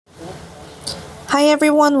Hi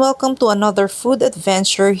everyone, welcome to another food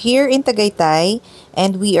adventure here in Tagaytay,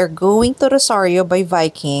 and we are going to Rosario by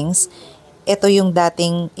Vikings. Ito yung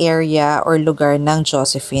dating area or lugar ng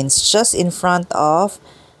Josephine's, just in front of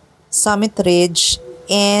Summit Ridge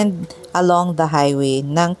and along the highway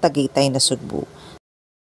ng Tagaytay na Sugbo.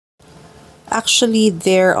 Actually,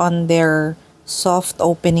 they're on their soft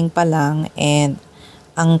opening pa lang, and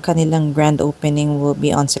ang kanilang grand opening will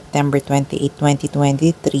be on September 28,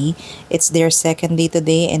 2023. It's their second day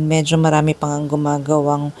today and medyo marami pang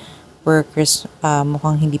gumagawang workers.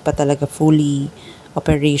 Mukhang hindi pa talaga fully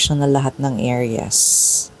operational lahat ng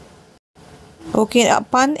areas. Okay,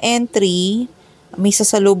 upon entry, may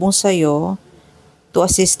sasalubong sa'yo to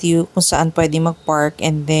assist you kung saan pwede mag-park,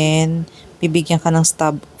 and then bibigyan ka ng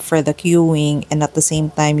stub for the queuing, and at the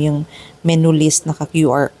same time yung menu list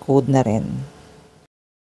naka-QR code na rin.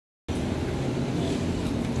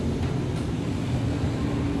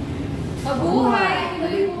 Mabuhay!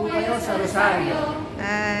 Tuloy po kayo sa Rosario.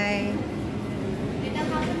 Hi.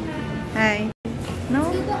 Hi.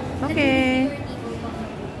 No? Okay.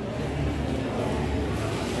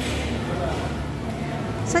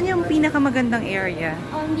 Saan yung pinakamagandang area?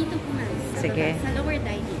 Dito po na. Sige. Sa lower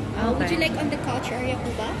dining. Okay. Would you like on the couch area po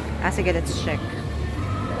ba? Sige, let's check.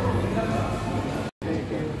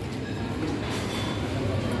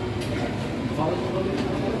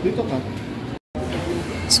 Dito ka.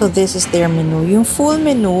 So this is their menu. Yung full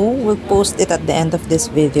menu, we'll post it at the end of this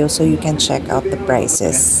video so you can check out the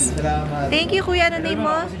prices. Thank you, Kuya. Ano name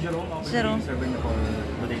mo? Jerome.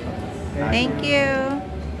 Thank you.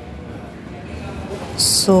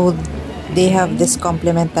 So they have this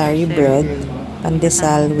complimentary bread,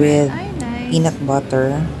 pandesal with peanut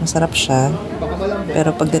butter. Masarap siya.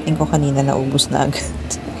 Pero pagdating ko kanina, naubos na agad.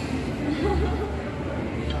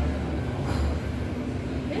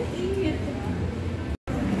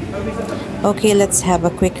 Okay, let's have a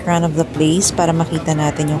quick run of the place para makita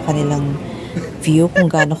natin yung kanilang view, kung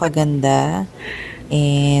gaano kaganda,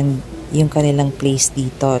 and yung kanilang place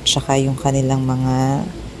dito, tsaka yung kanilang mga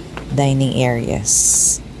dining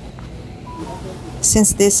areas.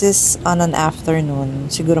 Since this is on an afternoon,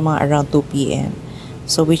 siguro mga around 2 p.m.,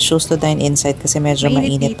 so we chose to dine inside kasi medyo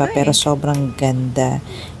mainit pa, pero sobrang ganda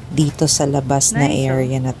dito sa labas na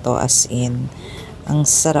area na to, as in ang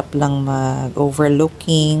sarap lang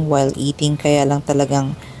mag-overlooking while eating, kaya lang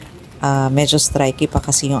talagang medyo striky pa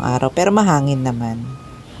kasi yung araw, pero mahangin naman.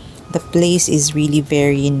 The place is really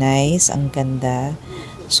very nice, ang ganda,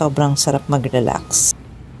 sobrang sarap mag-relax.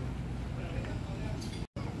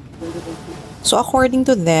 So according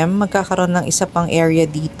to them, magkakaroon ng isa pang area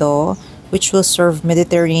dito which will serve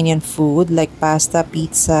Mediterranean food like pasta,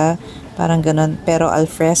 pizza, parang ganun, pero al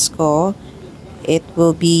fresco. It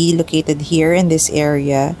will be located here in this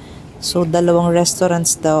area. So, dalawang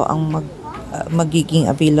restaurants daw ang magiging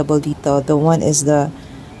available dito. The one is the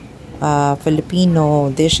Filipino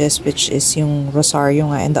dishes, which is yung Rosario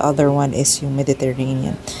nga, and the other one is yung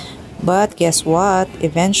Mediterranean. But guess what?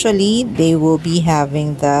 Eventually, they will be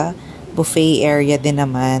having the buffet area din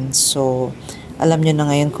naman. So, alam nyo na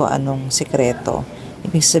ngayon kung anong sikreto.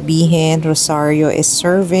 Ibig sabihin, Rosario is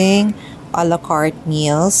serving a la carte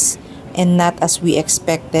meals and not as we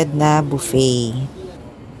expected na buffet.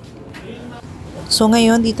 So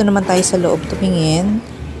ngayon, dito naman tayo sa loob tumingin.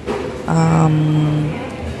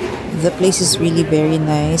 The place is really very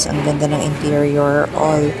nice. Ang ganda ng interior,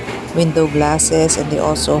 all window glasses, and they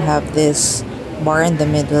also have this bar in the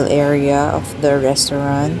middle area of the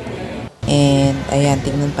restaurant. And ayan,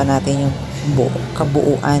 tingnan pa natin yung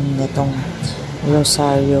kabuuan nitong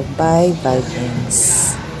Rosario by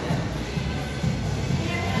Vikings.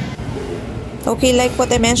 Okay, like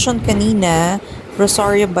what I mentioned kanina,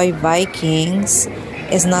 Rosario by Vikings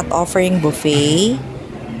is not offering buffet.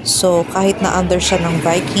 So, kahit na under siya ng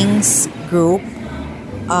Vikings group,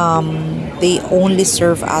 they only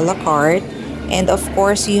serve a la carte. And of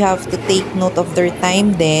course, you have to take note of their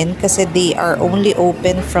time din kasi they are only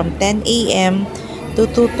open from 10 a.m. to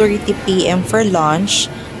 2:30 p.m. for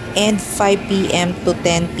lunch and 5 p.m. to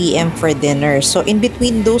 10 p.m. for dinner. So, in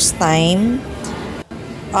between those time,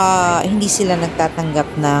 hindi sila nagtatanggap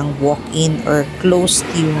ng walk-in or closed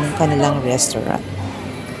yung kanilang restaurant.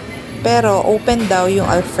 Pero open daw yung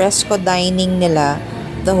alfresco dining nila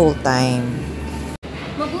the whole time.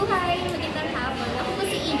 Mabuhay! Magandang hapon. Ako po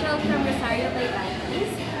si Angel from Rosario by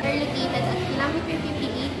Vikings. We're located at kilometer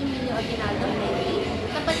 58 Emilio Aguinaldo Highway.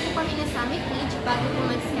 Tapat po kami ng Summit Ridge bago po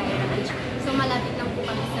mag-Sky Ranch. So malapit lang po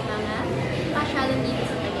kami sa mga pasyalan dito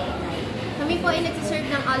sa Tagaytay. Kami po ay nagsiserve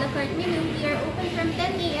ng a la carte menu. We are open from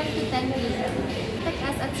 10 a.m. to 10 p.m. Contact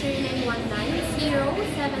us at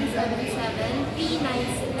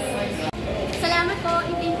 0919-0777-396. Salamat po,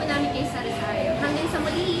 itin po namin kayo sa Rosario. Hanggang sa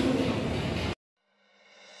muli!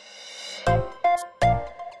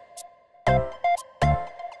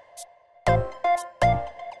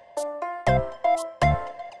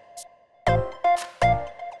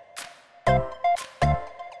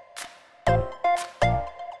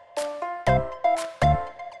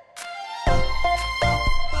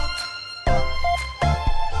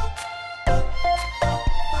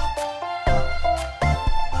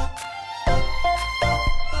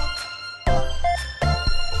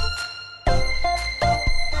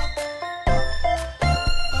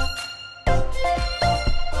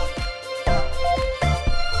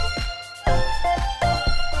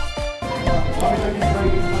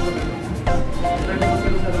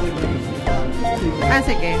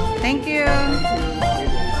 Sige. Thank you.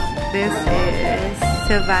 This is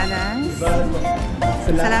Sylvana's.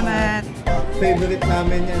 Salamat. Favorite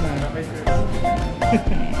namin yan,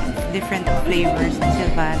 Different flavors ng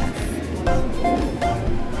Sylvana's.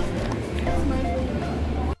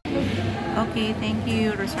 Okay, thank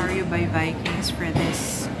you Rosario by Vikings for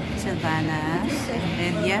this Sylvana's. And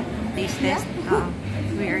then, yeah, taste test.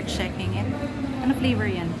 We are checking it. Ano flavor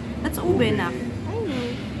yan? That's ube na.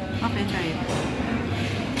 Okay, try it.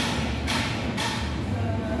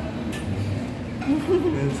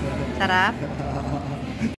 Sarap?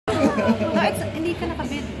 No, hindi ka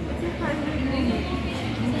nakabid.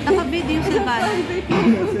 Nakabid yung Sylvana's.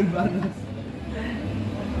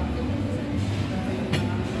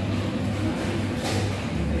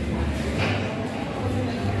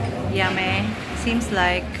 Yummy. Seems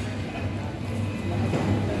like...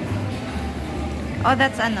 Oh,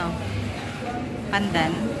 that's ano?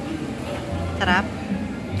 Pandan. Sarap?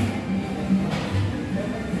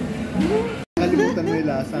 Kalimutan mo yung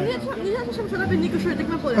lasa. Hindi na siya masarap, hindi ko sure.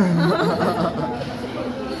 Tignan ko lang.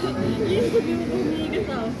 Yung bumigas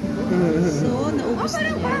ako. So, naubos na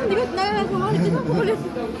niya. Parang hindi ko nalalaman. Tignan ko ulit.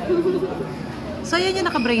 So, yan yung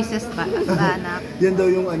naka-braces pa, anak. Yan daw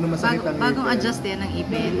yung ano, masakit ang bagong adjust yan ng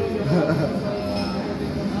ipin.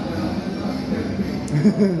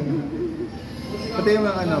 Pati yung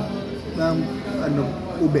mga ano, ng ano,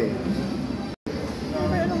 ube.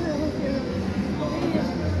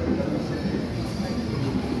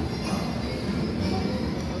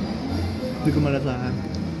 Hindi ko malasahan.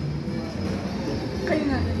 Kayo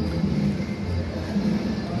nga.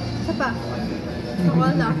 Isa pa.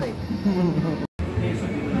 Nawala na ako eh.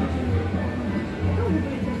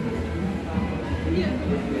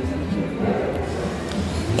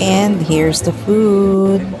 And here's the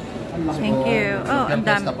food. Thank you. Oh, ang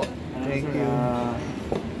dami. Thank you.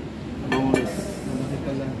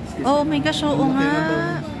 Oh my gosh, oo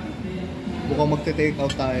nga. Bukang magte-take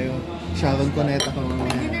out tayo. Sharon Cuneta ka mga.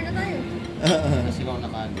 Dinner na tayo. Kasi ako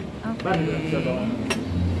nakaan. Okay.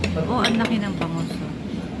 Oh, ang laki ng bangus.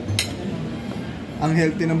 Ang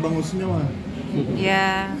healthy ng bangus nyo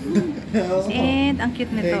Yeah. And ang cute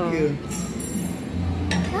nito. Thank you.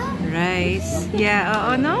 Rice. Yeah,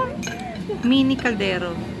 oo, no? Mini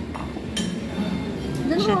caldero.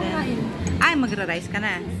 Siya din. Ay, magra-rice ka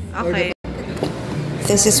na. Okay.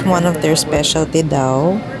 This is one of their specialty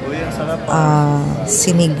daw.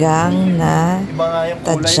 Sinigang na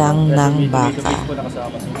tadyang ng baka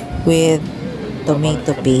with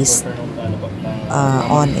tomato paste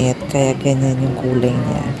on it. Kaya ganyan yung kulay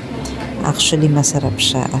niya. Actually, masarap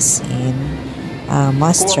siya as in.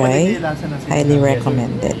 Must try. Highly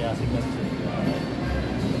recommended.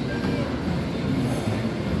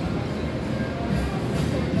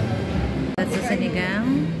 That's the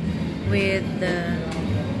sinigang with the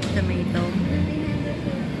tomato.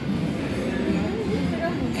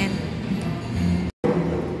 And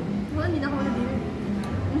Hindi na ako na-dinner.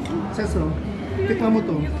 Ses, no? Tikman mo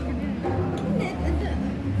to.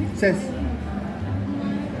 Ses.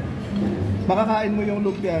 Makakain mo yung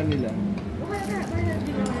lumpia nila.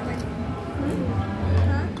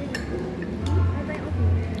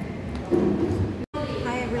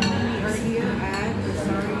 hi everyone, we are here at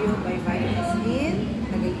Rosario by Vikings in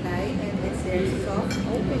Tagaytay, and it's their soft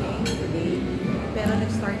opening today. Pero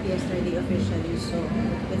nag-start yesterday officially, so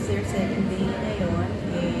it's their second day ngayon,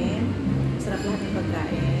 and sarap lahat ng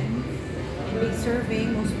pagkain. And big serving,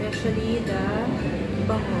 most especially the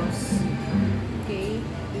bangus. Okay,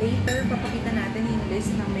 later papakita natin yung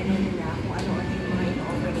list ng menu nila kung ano-ano yung mga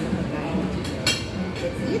ino-offer nila pagkain.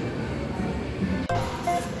 Let's eat!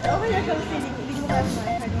 Okay na siya. Hindi ko kaya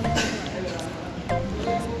kumain.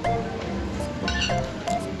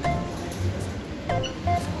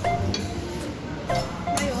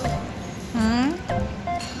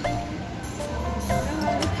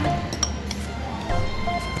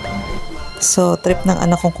 So, trip ng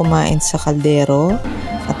anak kong kumain sa kaldero.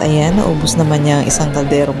 At ayan, naubos naman niya ang isang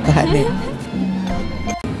kalderong kanin.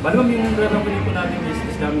 Bali kami yung grand opening po natin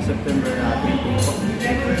is coming September 20 po.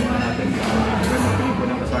 Natin grand opening po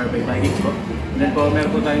ng Rosario by Vikings po. And then po,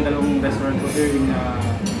 meron po tayong dalawang restaurant po here in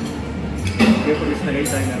here po is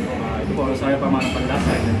Tagaytay na po. Ito po, Rosario pa mga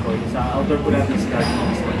Panlasa. And then po, sa outdoor po natin is Garden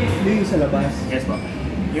Office po. Ito yung sa labas. Yes po.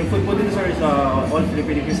 Yung food po dito sir is all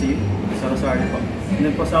Filipino cuisine sa Rosario po. And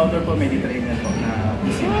then po sa outdoor po, Mediterranean po na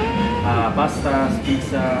cuisine. Pastas,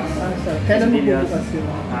 pizzas, Kailan mo quesadillas. bukas yun?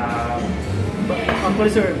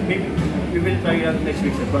 Actually sir, maybe we will try that next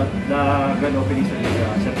week sir, but the grand opening sir is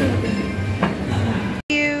September 20. Thank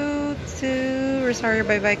you to Rosario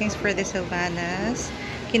by Vikings for the Silvanas.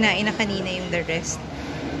 Kinain na kanina yung the rest.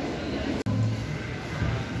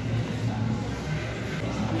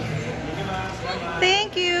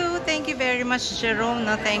 Thank you. Thank you very much, Jerome.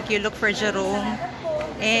 No, thank you. Look for Jerome.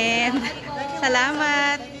 And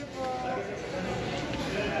salamat.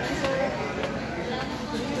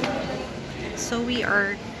 So we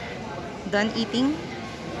are done eating.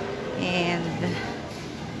 And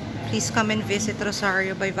please come and visit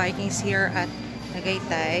Rosario by Vikings here at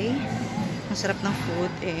Tagaytay. Ang sarap ng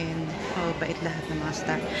food and bait lahat ng mga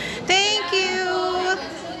staff. Thank you!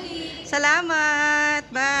 Salamat!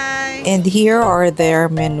 Bye! And here are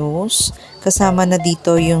their menus. Kasama na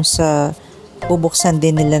dito yung sa bubuksan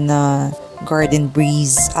din nila na Garden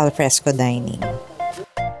Breeze Alfresco Dining.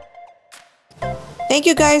 Thank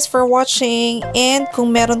you guys for watching, and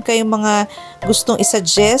kung meron kayong mga gustong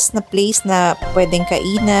isuggest na place na pwedeng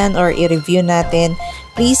kainan or i-review natin,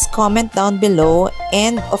 please comment down below,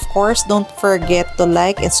 and of course don't forget to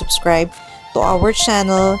like and subscribe to our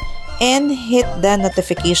channel and hit the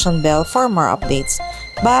notification bell for more updates.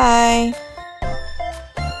 Bye!